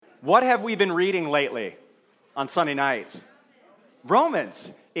What have we been reading lately on Sunday nights?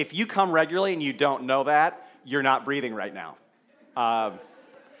 Romans. If you come regularly and you don't know that, you're not breathing right now.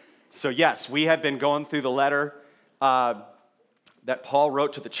 So yes, we have been going through the letter that Paul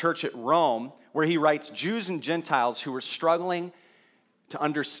wrote to the church at Rome, where he writes Jews and Gentiles who were struggling to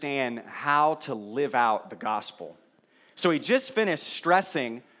understand how to live out the gospel. So he just finished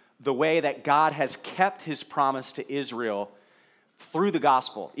stressing the way that God has kept his promise to Israel through the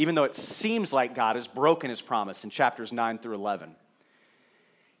gospel, even though it seems like God has broken his promise in chapters 9 through 11.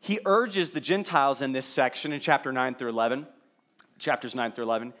 He urges the Gentiles in this section in chapters 9 through 11,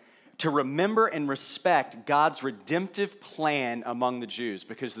 to remember and respect God's redemptive plan among the Jews,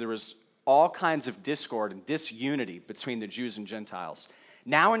 because there was all kinds of discord and disunity between the Jews and Gentiles.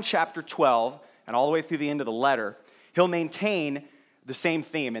 Now in chapter 12, and all the way through the end of the letter, he'll maintain the same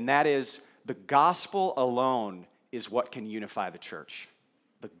theme, and that is the gospel alone is what can unify the church.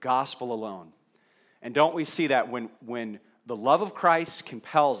 The gospel alone. And don't we see that when the love of Christ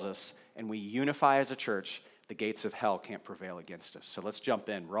compels us and we unify as a church, the gates of hell can't prevail against us. So let's jump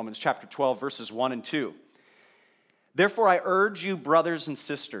in. Romans chapter 12, verses 1 and 2. Therefore I urge you, brothers and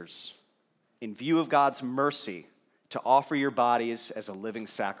sisters, in view of God's mercy, to offer your bodies as a living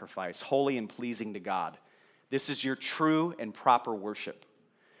sacrifice, holy and pleasing to God. This is your true and proper worship.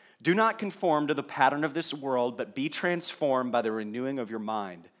 Do not conform to the pattern of this world, but be transformed by the renewing of your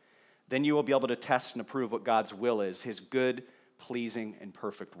mind. Then you will be able to test and approve what God's will is, his good, pleasing, and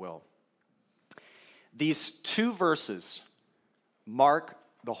perfect will. These two verses mark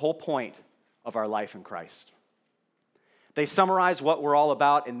the whole point of our life in Christ. They summarize what we're all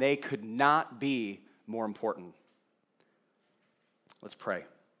about, and they could not be more important. Let's pray.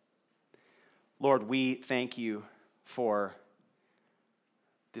 Lord, we thank you for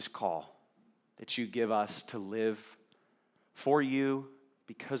this call that you give us to live for you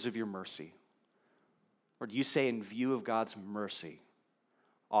because of your mercy. Lord, you say in view of God's mercy,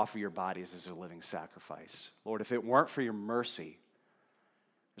 offer your bodies as a living sacrifice. Lord, if it weren't for your mercy,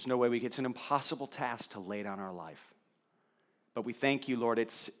 there's no way it's an impossible task to lay down our life. But we thank you, Lord,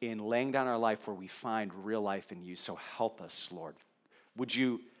 it's in laying down our life where we find real life in you. So help us, Lord. Would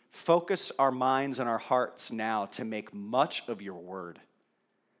you focus our minds and our hearts now to make much of your word?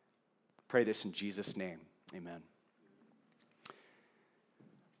 Pray this in Jesus' name. Amen.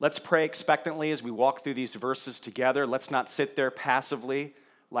 Let's pray expectantly as we walk through these verses together. Let's not sit there passively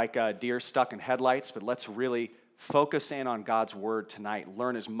like a deer stuck in headlights, but let's really focus in on God's word tonight.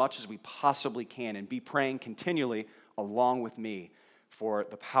 Learn as much as we possibly can and be praying continually along with me for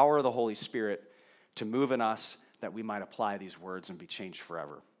the power of the Holy Spirit to move in us that we might apply these words and be changed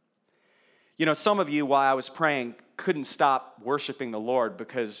forever. You know, some of you, while I was praying, couldn't stop worshiping the Lord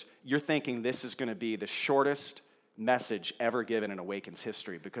because you're thinking this is going to be the shortest message ever given in Awakens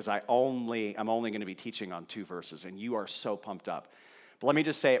history because I'm only going to be teaching on 2 verses, and you are so pumped up. But let me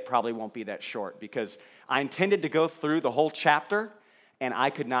just say it probably won't be that short because I intended to go through the whole chapter, and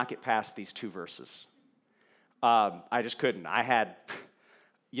I could not get past these 2 verses. I just couldn't. I had,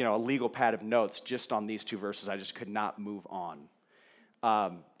 a legal pad of notes just on these 2 verses. I just could not move on.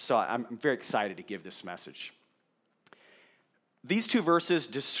 So I'm very excited to give this message. These 2 verses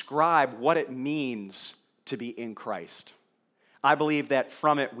describe what it means to be in Christ. I believe that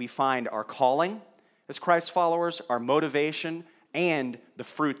from it we find our calling as Christ followers, our motivation, and the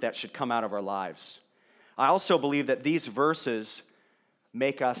fruit that should come out of our lives. I also believe that these verses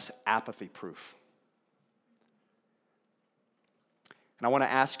make us apathy-proof. And I want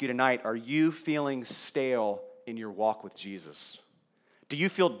to ask you tonight, are you feeling stale in your walk with Jesus? Do you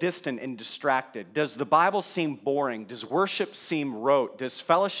feel distant and distracted? Does the Bible seem boring? Does worship seem rote? Does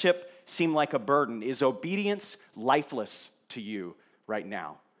fellowship seem like a burden? Is obedience lifeless to you right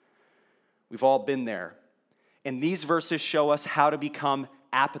now? We've all been there. And these verses show us how to become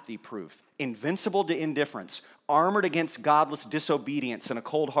apathy-proof, invincible to indifference, armored against godless disobedience and a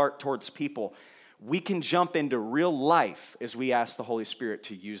cold heart towards people. We can jump into real life as we ask the Holy Spirit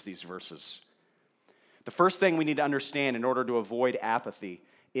to use these verses. The first thing we need to understand in order to avoid apathy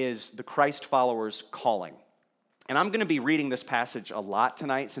is the Christ follower's calling. And I'm going to be reading this passage a lot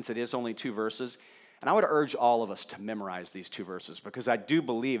tonight since it is only 2 verses. And I would urge all of us to memorize these 2 verses because I do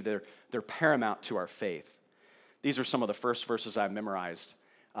believe they're paramount to our faith. These are some of the first verses I memorized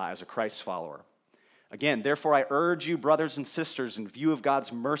as a Christ follower. Again, therefore I urge you, brothers and sisters, in view of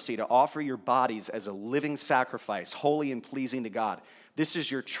God's mercy, to offer your bodies as a living sacrifice, holy and pleasing to God. This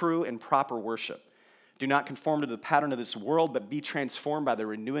is your true and proper worship. Do not conform to the pattern of this world, but be transformed by the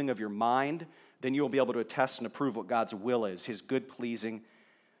renewing of your mind. Then you will be able to attest and approve what God's will is, his good, pleasing,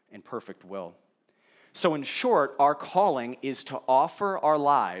 and perfect will. So in short, our calling is to offer our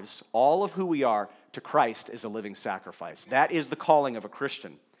lives, all of who we are, to Christ as a living sacrifice. That is the calling of a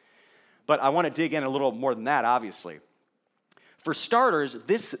Christian. But I want to dig in a little more than that, obviously. For starters,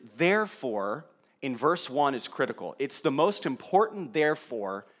 this therefore in verse 1 is critical. It's the most important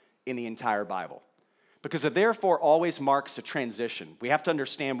therefore in the entire Bible. Because a therefore always marks a transition. We have to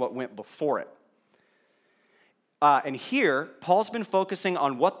understand what went before it. And here, Paul's been focusing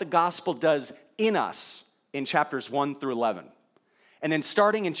on what the gospel does in us in chapters 1 through 11. And then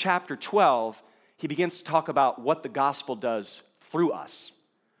starting in chapter 12, he begins to talk about what the gospel does through us,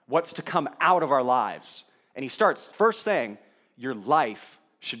 what's to come out of our lives. And he starts first saying, your life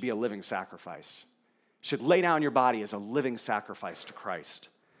should be a living sacrifice. You should lay down your body as a living sacrifice to Christ.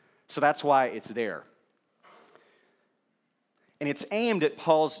 So that's why it's there. And it's aimed at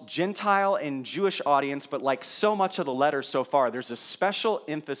Paul's Gentile and Jewish audience, but like so much of the letter so far, there's a special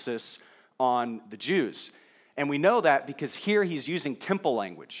emphasis on the Jews. And we know that because here he's using temple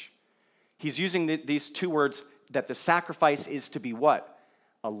language. He's using these two words that the sacrifice is to be what?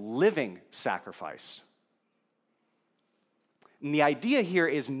 A living sacrifice. And the idea here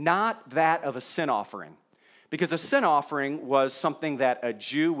is not that of a sin offering, because a sin offering was something that a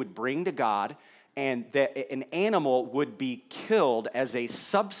Jew would bring to God, and that an animal would be killed as a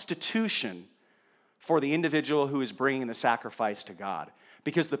substitution for the individual who is bringing the sacrifice to God.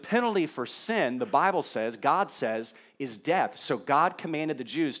 Because the penalty for sin, the Bible says, God says, is death. So God commanded the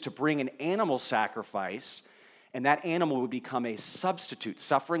Jews to bring an animal sacrifice, and that animal would become a substitute,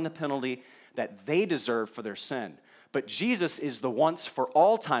 suffering the penalty that they deserve for their sin. But Jesus is the once for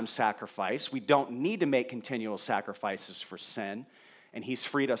all time sacrifice. We don't need to make continual sacrifices for sin, and he's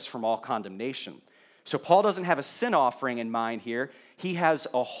freed us from all condemnation. So Paul doesn't have a sin offering in mind here. He has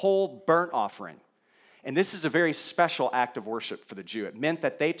a whole burnt offering. And this is a very special act of worship for the Jew. It meant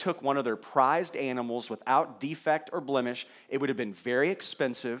that they took one of their prized animals without defect or blemish. It would have been very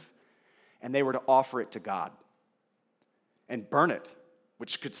expensive, and they were to offer it to God and burn it,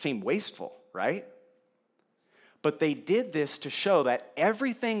 which could seem wasteful, right? But they did this to show that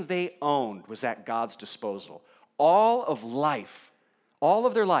everything they owned was at God's disposal. All of life, all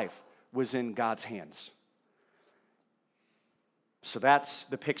of their life was in God's hands. So that's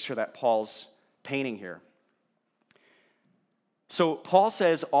the picture that Paul's painting here. So Paul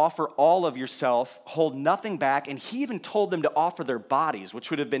says, offer all of yourself, hold nothing back, and he even told them to offer their bodies, which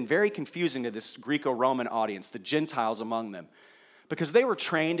would have been very confusing to this Greco-Roman audience, the Gentiles among them, because they were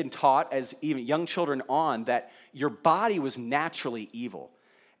trained and taught as even young children on that your body was naturally evil,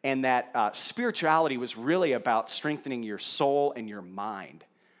 and that spirituality was really about strengthening your soul and your mind,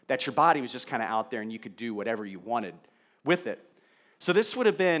 that your body was just kind of out there and you could do whatever you wanted with it. So this would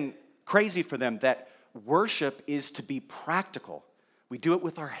have been crazy for them, that worship is to be practical. We do it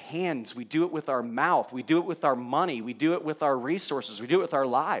with our hands. We do it with our mouth. We do it with our money. We do it with our resources. We do it with our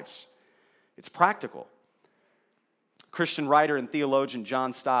lives. It's practical. Christian writer and theologian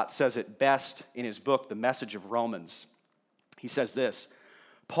John Stott says it best in his book, The Message of Romans. He says this,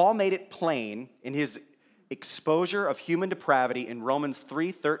 Paul made it plain in his exposure of human depravity in Romans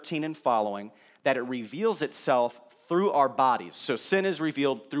 3:13 and following that it reveals itself through our bodies. So sin is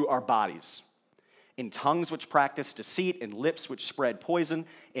revealed through our bodies. In tongues which practice deceit, in lips which spread poison,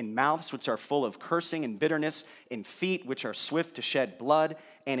 in mouths which are full of cursing and bitterness, in feet which are swift to shed blood,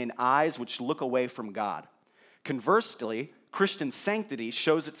 and in eyes which look away from God. Conversely, Christian sanctity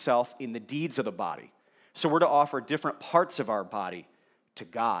shows itself in the deeds of the body. So we're to offer different parts of our body to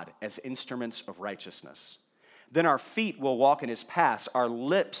God as instruments of righteousness. Then our feet will walk in his paths. Our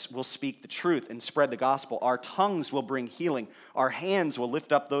lips will speak the truth and spread the gospel. Our tongues will bring healing. Our hands will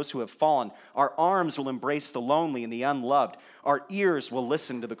lift up those who have fallen. Our arms will embrace the lonely and the unloved. Our ears will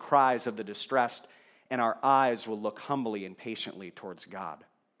listen to the cries of the distressed. And our eyes will look humbly and patiently towards God.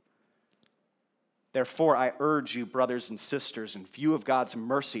 Therefore, I urge you, brothers and sisters, in view of God's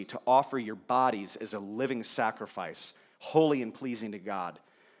mercy, to offer your bodies as a living sacrifice, holy and pleasing to God.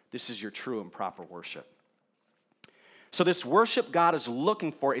 This is your true and proper worship. So this worship God is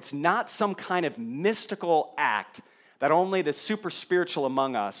looking for, it's not some kind of mystical act that only the super spiritual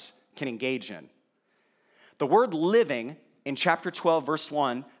among us can engage in. The word living in chapter 12, verse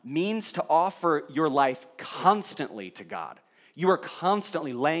 1, means to offer your life constantly to God. You are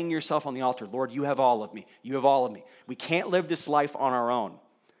constantly laying yourself on the altar. Lord, you have all of me. You have all of me. We can't live this life on our own.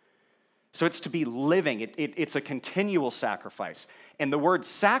 So it's to be living. It's a continual sacrifice. And the word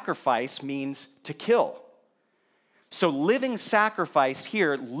sacrifice means to kill. So living sacrifice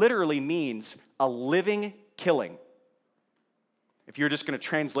here literally means a living killing, if you're just going to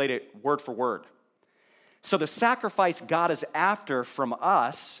translate it word for word. So the sacrifice God is after from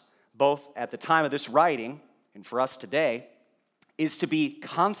us both at the time of this writing and for us today, is to be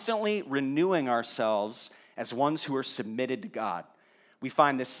constantly renewing ourselves as ones who are submitted to God. We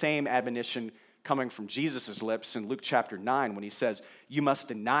find this same admonition coming from Jesus' lips in Luke chapter 9 when he says, you must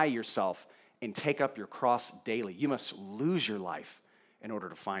deny yourself and take up your cross daily. You must lose your life in order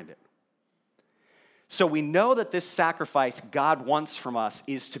to find it. So we know that this sacrifice God wants from us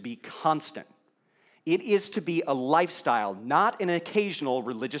is to be constant. It is to be a lifestyle, not an occasional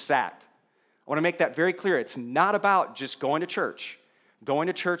religious act. I want to make that very clear. It's not about just going to church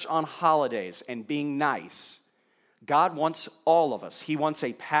on holidays and being nice. God wants all of us. He wants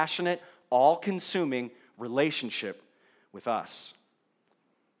a passionate, all-consuming relationship with us.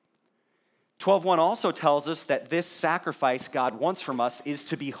 12:1 also tells us that this sacrifice God wants from us is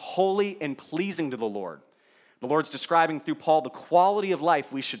to be holy and pleasing to the Lord. The Lord's describing through Paul the quality of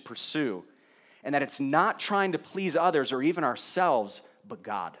life we should pursue, and that it's not trying to please others or even ourselves, but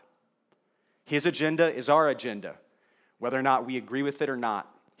God. His agenda is our agenda, whether or not we agree with it or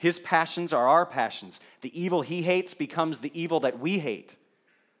not. His passions are our passions. The evil he hates becomes the evil that we hate.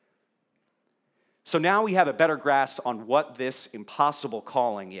 So now we have a better grasp on what this impossible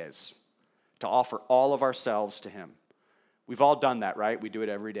calling is, to offer all of ourselves to him. We've all done that, right? We do it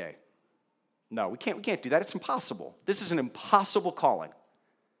every day. No, we can't do that. It's impossible. This is an impossible calling.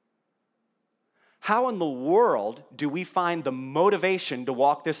 How in the world do we find the motivation to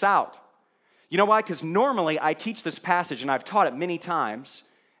walk this out? You know why? Because normally I teach this passage, and I've taught it many times,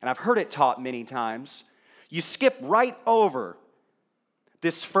 and I've heard it taught many times. You skip right over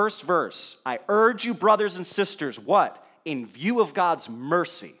this first verse. I urge you, brothers and sisters, what? In view of God's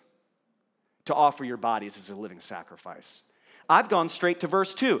mercy, to offer your bodies as a living sacrifice. I've gone straight to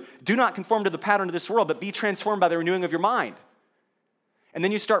verse 2. Do not conform to the pattern of this world, but be transformed by the renewing of your mind. And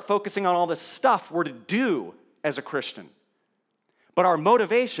then you start focusing on all the stuff we're to do as a Christian. But our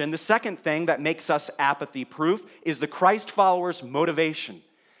motivation, the second thing that makes us apathy-proof, is the Christ follower's motivation.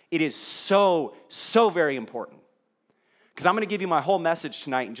 It is so, so very important. Because I'm going to give you my whole message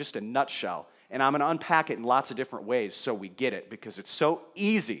tonight in just a nutshell, and I'm going to unpack it in lots of different ways so we get it, because it's so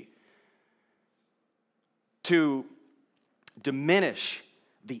easy to diminish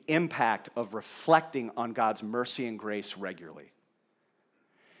the impact of reflecting on God's mercy and grace regularly.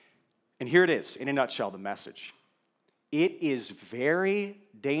 And here it is, in a nutshell, the message. It is very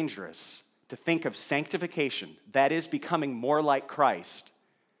dangerous to think of sanctification, that is, becoming more like Christ,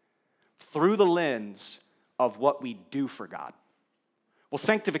 through the lens of what we do for God. Well,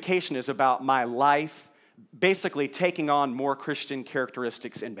 sanctification is about my life basically taking on more Christian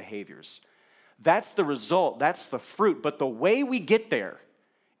characteristics and behaviors. That's the result, that's the fruit, but the way we get there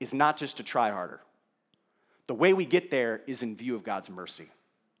is not just to try harder. The way we get there is in view of God's mercy.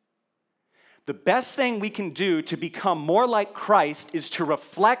 The best thing we can do to become more like Christ is to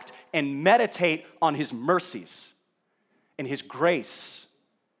reflect and meditate on his mercies and his grace.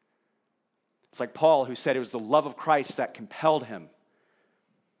 It's like Paul, who said it was the love of Christ that compelled him.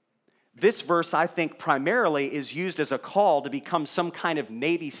 This verse, I think, primarily is used as a call to become some kind of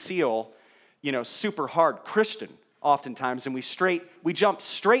Navy SEAL, super hard Christian oftentimes, and we jump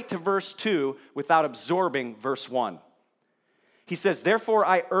straight to verse 2 without absorbing verse 1. He says, therefore,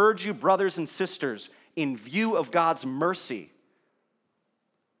 I urge you, brothers and sisters, in view of God's mercy.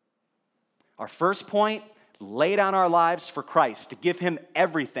 Our first point, lay down our lives for Christ, to give him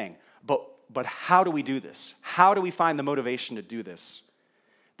everything. But how do we do this? How do we find the motivation to do this?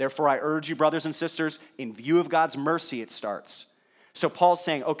 Therefore, I urge you, brothers and sisters, in view of God's mercy, it starts. So Paul's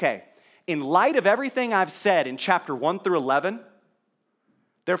saying, okay, in light of everything I've said in chapter 1 through 11,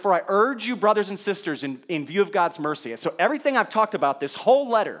 therefore, I urge you, brothers and sisters, in view of God's mercy. So everything I've talked about, this whole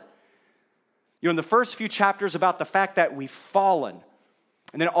letter, in the first few chapters about the fact that we've fallen,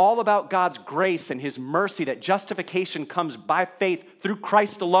 and then all about God's grace and his mercy, that justification comes by faith through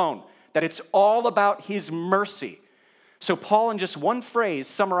Christ alone, that it's all about his mercy. So Paul, in just one phrase,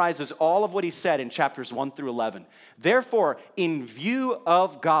 summarizes all of what he said in chapters 1 through 11. Therefore, in view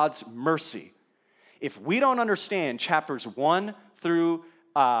of God's mercy, if we don't understand chapter 1 through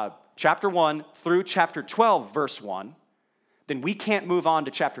chapter 12, verse 1, then we can't move on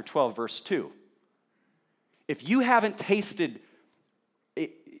to chapter 12, verse 2. If you haven't tasted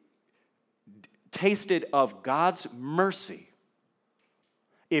of God's mercy,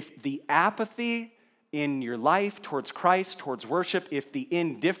 if the apathy in your life towards Christ, towards worship, if the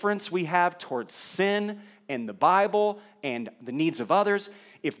indifference we have towards sin and the Bible and the needs of others,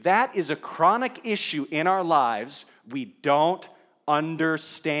 if that is a chronic issue in our lives, we don't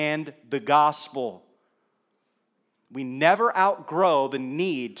understand the gospel. We never outgrow the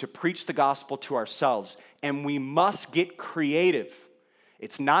need to preach the gospel to ourselves, and we must get creative.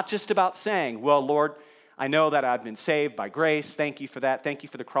 It's not just about saying, well, Lord, I know that I've been saved by grace. Thank you for that. Thank you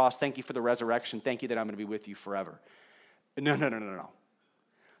for the cross. Thank you for the resurrection. Thank you that I'm going to be with you forever. No.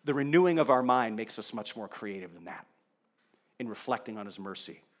 The renewing of our mind makes us much more creative than that in reflecting on his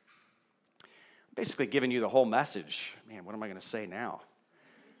mercy. I'm basically giving you the whole message. Man, what am I going to say now?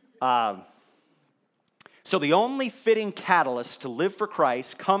 So the only fitting catalyst to live for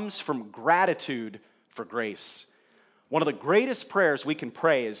Christ comes from gratitude for grace. One of the greatest prayers we can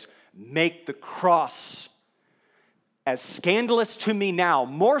pray is, make the cross as scandalous to me now,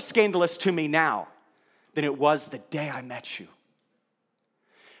 more scandalous to me now than it was the day I met you.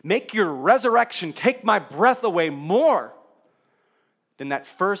 Make your resurrection take my breath away more than that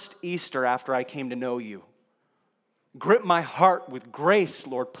first Easter after I came to know you. Grip my heart with grace,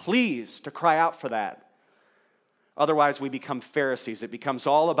 Lord, please, to cry out for that. Otherwise, we become Pharisees. It becomes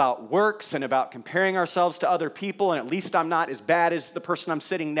all about works and about comparing ourselves to other people, and at least I'm not as bad as the person I'm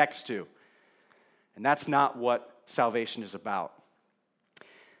sitting next to. And that's not what salvation is about.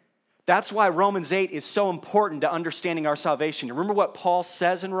 That's why Romans 8 is so important to understanding our salvation. You remember what Paul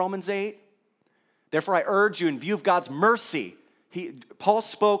says in Romans 8? Therefore, I urge you, in view of God's mercy. Paul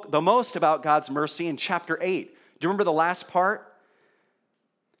spoke the most about God's mercy in chapter 8. Do you remember the last part?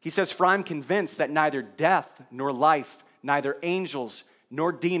 He says, for I'm convinced that neither death nor life, neither angels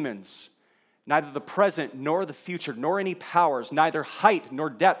nor demons, neither the present nor the future, nor any powers, neither height nor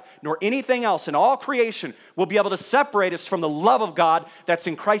depth, nor anything else in all creation will be able to separate us from the love of God that's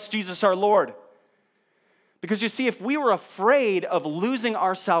in Christ Jesus our Lord. Because you see, if we were afraid of losing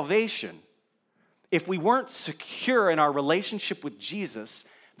our salvation, if we weren't secure in our relationship with Jesus,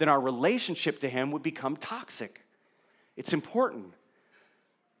 then our relationship to him would become toxic. It's important.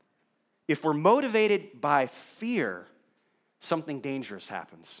 If we're motivated by fear, something dangerous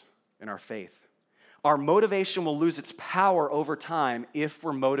happens in our faith. Our motivation will lose its power over time if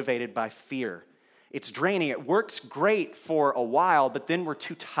we're motivated by fear. It's draining. It works great for a while, but then we're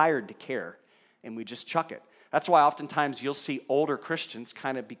too tired to care, and we just chuck it. That's why oftentimes you'll see older Christians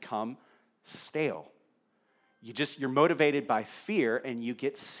kind of become stale. You're motivated by fear, and you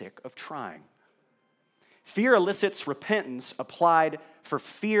get sick of trying. Fear elicits repentance applied for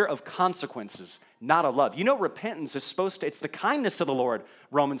fear of consequences, not of love. You know, repentance is it's the kindness of the Lord,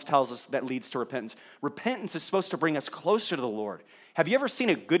 Romans tells us, that leads to repentance. Repentance is supposed to bring us closer to the Lord. Have you ever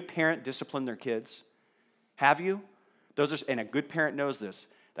seen a good parent discipline their kids? Have you? And a good parent knows this.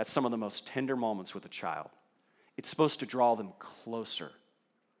 That's some of the most tender moments with a child. It's supposed to draw them closer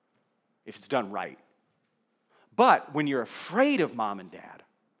if it's done right. But when you're afraid of mom and dad,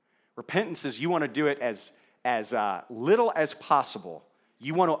 repentance is you want to do it as little as possible.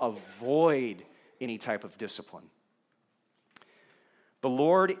 You want to avoid any type of discipline. The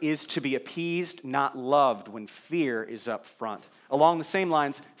Lord is to be appeased, not loved, when fear is up front. Along the same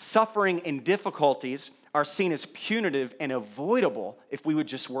lines, suffering and difficulties are seen as punitive and avoidable if we would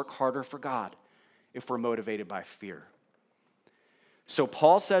just work harder for God, if we're motivated by fear. So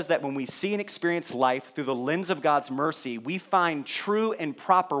Paul says that when we see and experience life through the lens of God's mercy, we find true and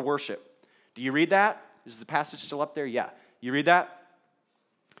proper worship. Do you read that? Is the passage still up there? Yeah. You read that?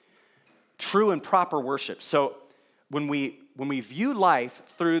 True and proper worship. So when we view life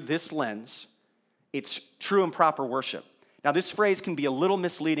through this lens, it's true and proper worship. Now, this phrase can be a little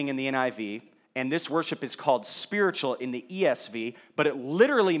misleading in the NIV, and this worship is called spiritual in the ESV, but it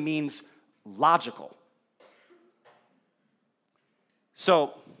literally means logical.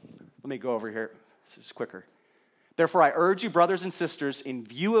 So let me go over here. This is quicker. Therefore, I urge you, brothers and sisters, in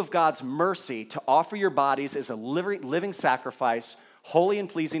view of God's mercy, to offer your bodies as a living sacrifice, holy and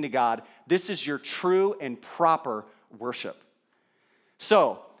pleasing to God. This is your true and proper worship.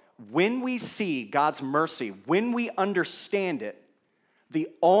 So, when we see God's mercy, when we understand it, the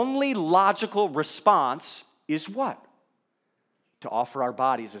only logical response is what? To offer our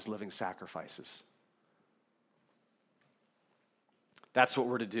bodies as living sacrifices. That's what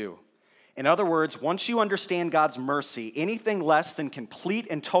we're to do. In other words, once you understand God's mercy, anything less than complete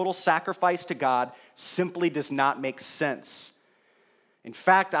and total sacrifice to God simply does not make sense. In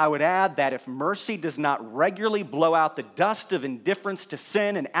fact, I would add that if mercy does not regularly blow out the dust of indifference to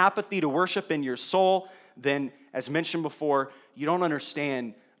sin and apathy to worship in your soul, then, as mentioned before, you don't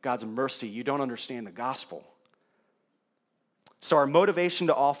understand God's mercy. You don't understand the gospel. So our motivation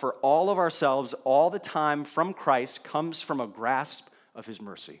to offer all of ourselves all the time from Christ comes from a grasp of his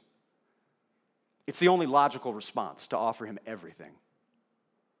mercy. It's the only logical response, to offer him everything.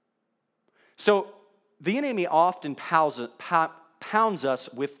 So the enemy often pounds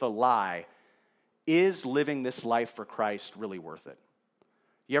us with the lie, is living this life for Christ really worth it?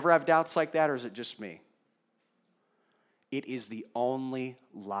 You ever have doubts like that, or is it just me? It is the only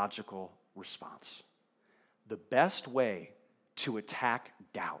logical response. The best way to attack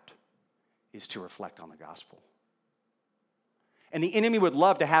doubt is to reflect on the gospel. And the enemy would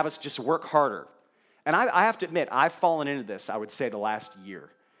love to have us just work harder. And I have to admit, I've fallen into this, I would say, the last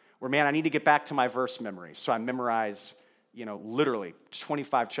year. Where, man, I need to get back to my verse memory. So I memorize, literally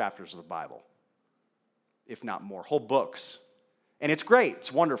 25 chapters of the Bible, if not more, whole books. And it's great,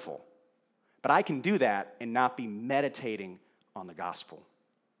 it's wonderful. But I can do that and not be meditating on the gospel.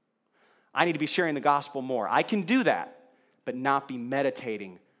 I need to be sharing the gospel more. I can do that, but not be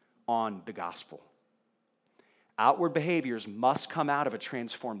meditating on the gospel. Outward behaviors must come out of a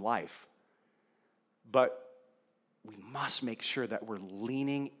transformed life. But we must make sure that we're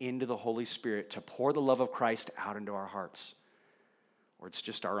leaning into the Holy Spirit to pour the love of Christ out into our hearts, or it's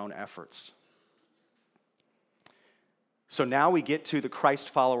just our own efforts. So now we get to the Christ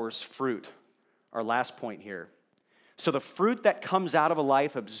followers' fruit, our last point here. So the fruit that comes out of a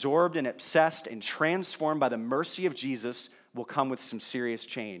life absorbed and obsessed and transformed by the mercy of Jesus will come with some serious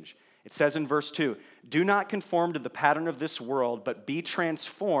change. It says in verse 2, "Do not conform to the pattern of this world, but be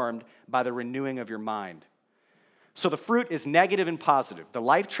transformed by the renewing of your mind." So the fruit is negative and positive. The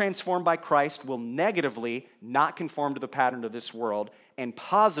life transformed by Christ will negatively not conform to the pattern of this world, and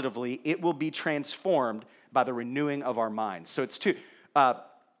positively it will be transformed by the renewing of our minds. So it's two.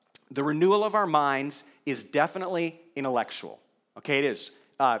 The renewal of our minds is definitely intellectual. Okay, it is.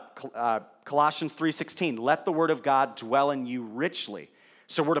 Colossians 3:16, "Let the word of God dwell in you richly."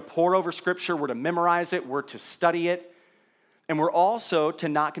 So we're to pore over Scripture, we're to memorize it, we're to study it, and we're also to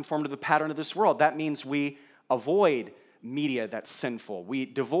not conform to the pattern of this world. That means we avoid media that's sinful.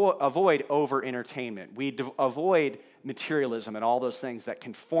 We avoid over-entertainment. We avoid materialism and all those things that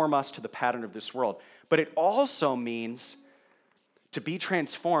conform us to the pattern of this world. But it also means to be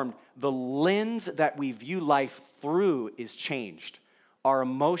transformed. The lens that we view life through is changed. Our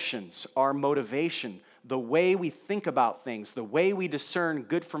emotions, our motivation, the way we think about things, the way we discern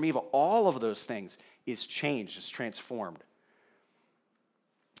good from evil, all of those things is changed, is transformed.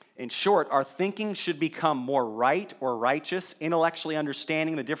 In short, our thinking should become more right or righteous, intellectually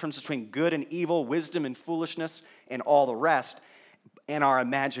understanding the difference between good and evil, wisdom and foolishness, and all the rest. And our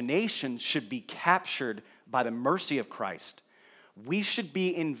imagination should be captured by the mercy of Christ. We should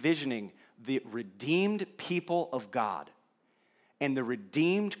be envisioning the redeemed people of God and the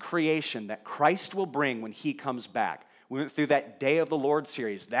redeemed creation that Christ will bring when he comes back. We went through that Day of the Lord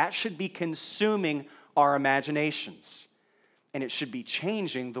series. That should be consuming our imaginations. And it should be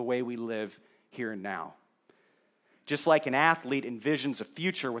changing the way we live here and now. Just like an athlete envisions a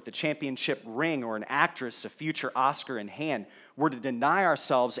future with a championship ring, or an actress a future Oscar in hand, we're to deny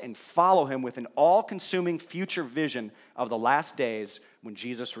ourselves and follow him with an all-consuming future vision of the last days when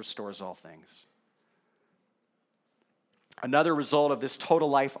Jesus restores all things. Another result of this total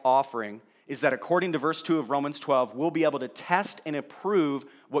life offering is that according to verse 2 of Romans 12, we'll be able to test and approve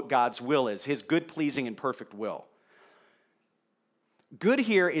what God's will is, his good, pleasing, and perfect will. Good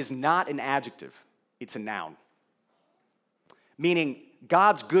here is not an adjective, it's a noun. Meaning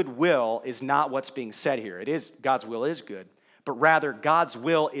God's good will is not what's being said here. It is, God's will is good, but rather God's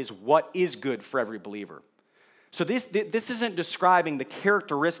will is what is good for every believer. So this isn't describing the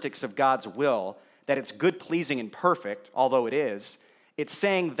characteristics of God's will, that it's good, pleasing, and perfect, although it is. It's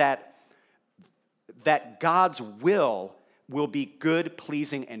saying that God's will be good,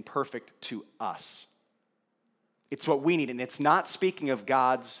 pleasing, and perfect to us. It's what we need, and it's not speaking of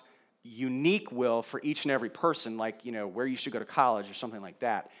God's unique will for each and every person, like, where you should go to college or something like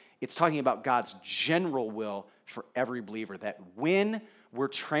that. It's talking about God's general will for every believer, that when we're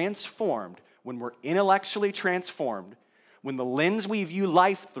transformed, when we're intellectually transformed, when the lens we view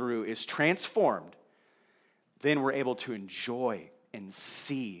life through is transformed, then we're able to enjoy and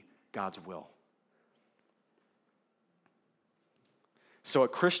see God's will. So a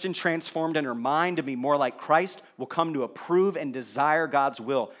Christian transformed in her mind to be more like Christ will come to approve and desire God's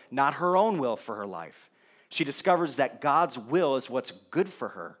will, not her own will for her life. She discovers that God's will is what's good for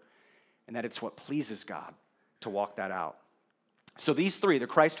her, and that it's what pleases God to walk that out. So these three, the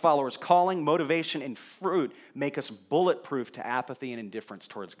Christ followers' calling, motivation, and fruit, make us bulletproof to apathy and indifference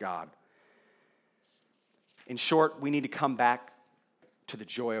towards God. In short, we need to come back to the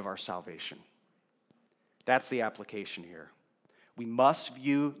joy of our salvation. That's the application here. We must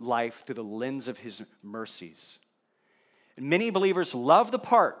view life through the lens of his mercies. And many believers love the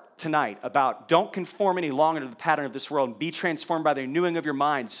part tonight about don't conform any longer to the pattern of this world and be transformed by the renewing of your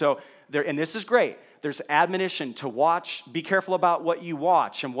mind. So and this is great. There's admonition to watch. Be careful about what you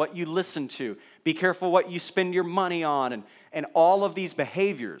watch and what you listen to. Be careful what you spend your money on and all of these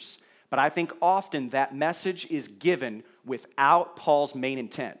behaviors. But I think often that message is given without Paul's main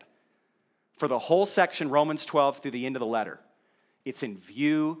intent. For the whole section, Romans 12 through the end of the letter, it's in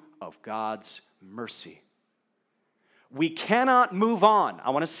view of God's mercy. We cannot move on, I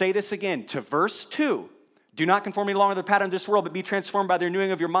want to say this again, to verse 2. Do not conform any longer to the pattern of this world, but be transformed by the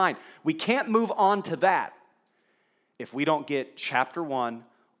renewing of your mind. We can't move on to that if we don't get chapter 1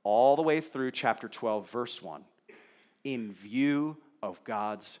 all the way through chapter 12, verse 1, in view of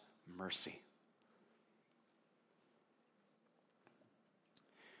God's mercy.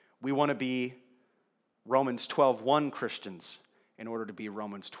 We want to be Romans 12:1 Christians in order to be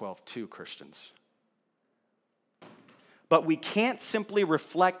Romans 12:2 Christians. But we can't simply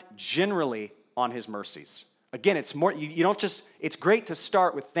reflect generally on his mercies. Again, it's more, you don't just, it's great to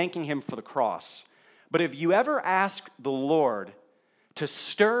start with thanking him for the cross. But if you ever ask the Lord to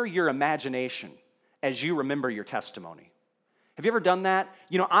stir your imagination as you remember your testimony, have you ever done that?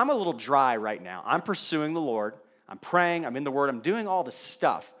 You know, I'm a little dry right now. I'm pursuing the Lord. I'm praying. I'm in the Word. I'm doing all this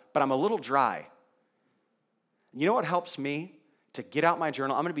stuff, but I'm a little dry. You know what helps me to get out my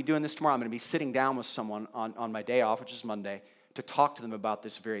journal? I'm going to be doing this tomorrow. I'm going to be sitting down with someone on my day off, which is Monday, to talk to them about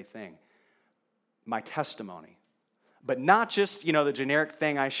this very thing, my testimony. But not just, the generic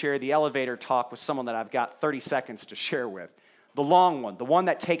thing I share, the elevator talk with someone that I've got 30 seconds to share with. The long one, the one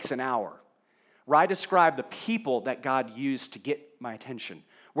that takes an hour, where I describe the people that God used to get my attention,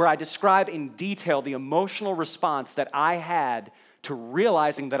 where I describe in detail the emotional response that I had to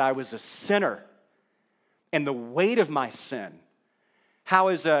realizing that I was a sinner and the weight of my sin. How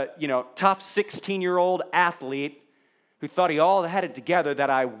as a, tough 16-year-old athlete who thought he all had it together, that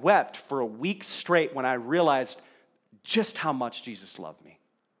I wept for a week straight when I realized just how much Jesus loved me.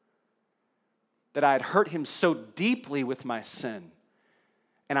 That I had hurt him so deeply with my sin.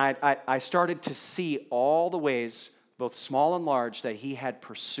 And I started to see all the ways, both small and large, that he had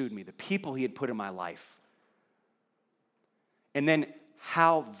pursued me, the people he had put in my life. And then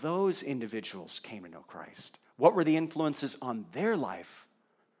how those individuals came to know Christ. What were the influences on their life?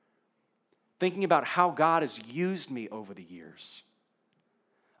 Thinking about how God has used me over the years.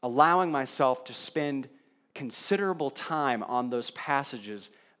 Allowing myself to spend considerable time on those passages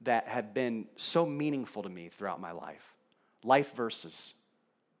that have been so meaningful to me throughout my life. Life verses.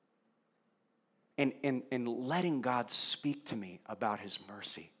 And letting God speak to me about his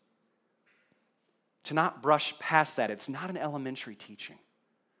mercy. To not brush past that. It's not an elementary teaching.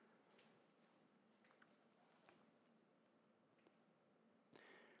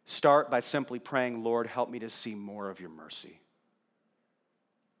 Start by simply praying, Lord, help me to see more of your mercy.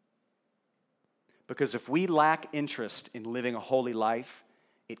 Because if we lack interest in living a holy life,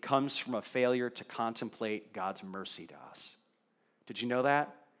 it comes from a failure to contemplate God's mercy to us. Did you know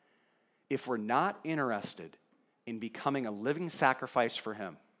that? If we're not interested in becoming a living sacrifice for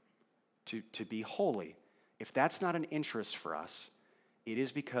him, to be holy, if that's not an interest for us, it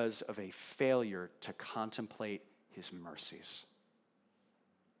is because of a failure to contemplate his mercies.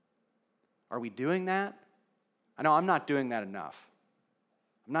 Are we doing that? I know I'm not doing that enough.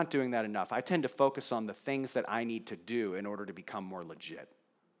 I'm not doing that enough. I tend to focus on the things that I need to do in order to become more legit.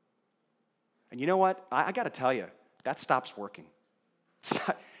 And you know what? I got to tell you, that stops working.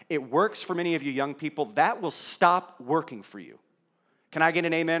 It works for many of you young people. That will stop working for you. Can I get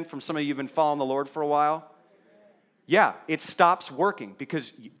an amen from some of you who've been following the Lord for a while? Yeah, it stops working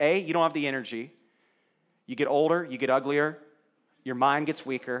because A, you don't have the energy. You get older, you get uglier, your mind gets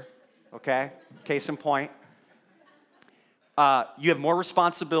weaker, okay? Case in point. You have more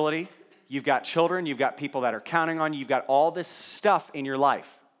responsibility. You've got children. You've got people that are counting on you. You've got all this stuff in your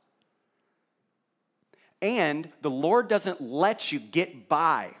life. And the Lord doesn't let you get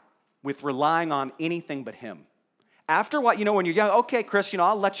by with relying on anything but him. After what, when you're young, okay, Chris,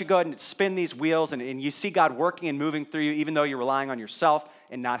 I'll let you go ahead and spin these wheels and you see God working and moving through you, even though you're relying on yourself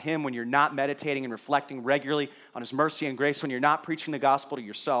and not him, when you're not meditating and reflecting regularly on his mercy and grace, when you're not preaching the gospel to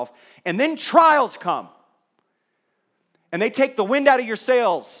yourself. And then trials come. And they take the wind out of your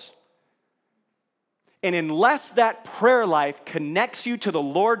sails. And unless that prayer life connects you to the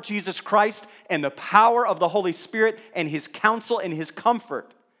Lord Jesus Christ and the power of the Holy Spirit and his counsel and his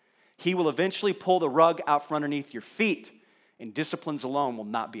comfort, he will eventually pull the rug out from underneath your feet, and disciplines alone will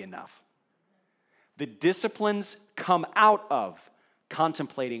not be enough. The disciplines come out of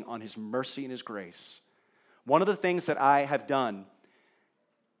contemplating on his mercy and his grace. One of the things that I have done,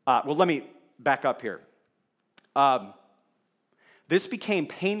 let me back up here. This became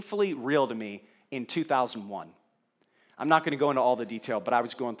painfully real to me in 2001. I'm not going to go into all the detail, but I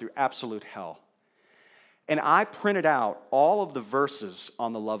was going through absolute hell. And I printed out all of the verses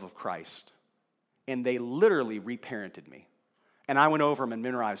on the love of Christ, and they literally reparented me. And I went over them and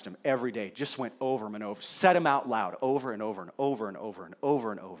memorized them every day. Just went over them and over. Said them out loud over and over and over and over and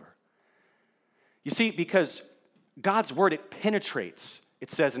over and over. You see, because God's word, it penetrates,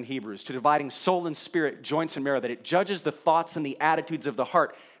 it says in Hebrews, to dividing soul and spirit, joints and marrow, that it judges the thoughts and the attitudes of the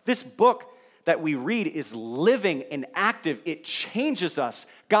heart. This book that we read is living and active. It changes us.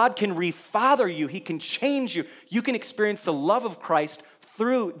 God can refather you. He can change you. You can experience the love of Christ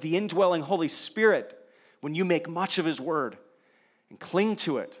through the indwelling Holy Spirit when you make much of his word and cling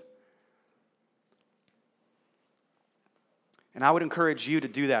to it. And I would encourage you to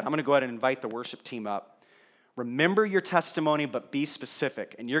do that. I'm going to go ahead and invite the worship team up. Remember your testimony, but be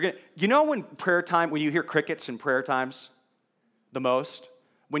specific. And you know when prayer time, when you hear crickets in prayer times the most?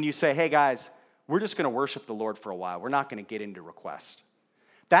 When you say, hey guys, we're just going to worship the Lord for a while. We're not going to get into request.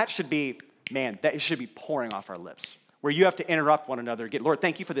 That should be pouring off our lips. Where you have to interrupt one another. Lord,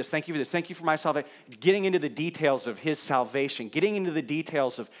 thank you for this, thank you for this, thank you for my salvation. Getting into the details of his salvation. Getting into the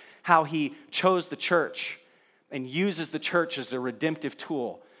details of how he chose the church and uses the church as a redemptive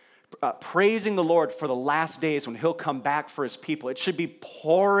tool. Praising the Lord for the last days when he'll come back for his people. It should be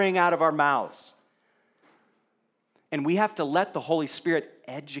pouring out of our mouths. And we have to let the Holy Spirit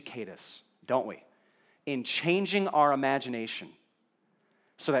educate us, don't we? In changing our imagination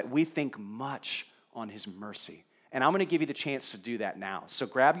so that we think much on his mercy. And I'm going to give you the chance to do that now. So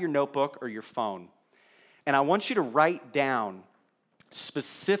grab your notebook or your phone, and I want you to write down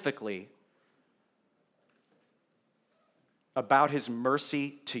specifically about his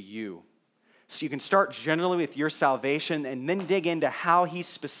mercy to you. So you can start generally with your salvation and then dig into how he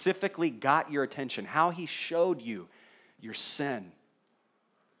specifically got your attention, how he showed you your sin,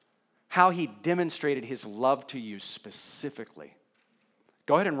 how he demonstrated his love to you specifically.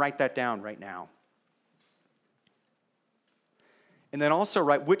 Go ahead and write that down right now. And then also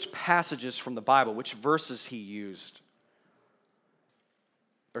write which passages from the Bible, which verses he used,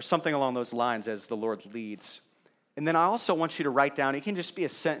 or something along those lines as the Lord leads. And then I also want you to write down, it can just be a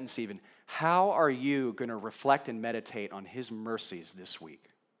sentence even, how are you going to reflect and meditate on his mercies this week?